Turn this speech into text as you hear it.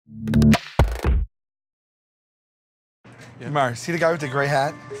Yeah. Murr, see the guy with the gray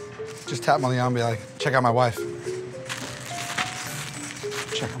hat? Just tap him on the arm and be like, check out my wife.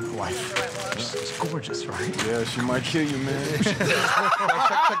 Check out my wife. She's gorgeous, right? Yeah, she might kill you, man. check this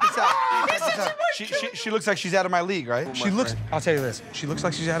out. Check this out. She looks like she's out of my league, right? I'll tell you this, she looks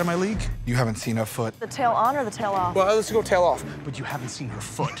like she's out of my league. You haven't seen her foot. The tail on or the tail off? Well, let's go tail off. But you haven't seen her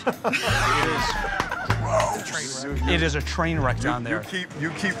foot. It is a train wreck down there. You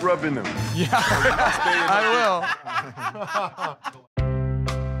keep rubbing them. Yeah, I will.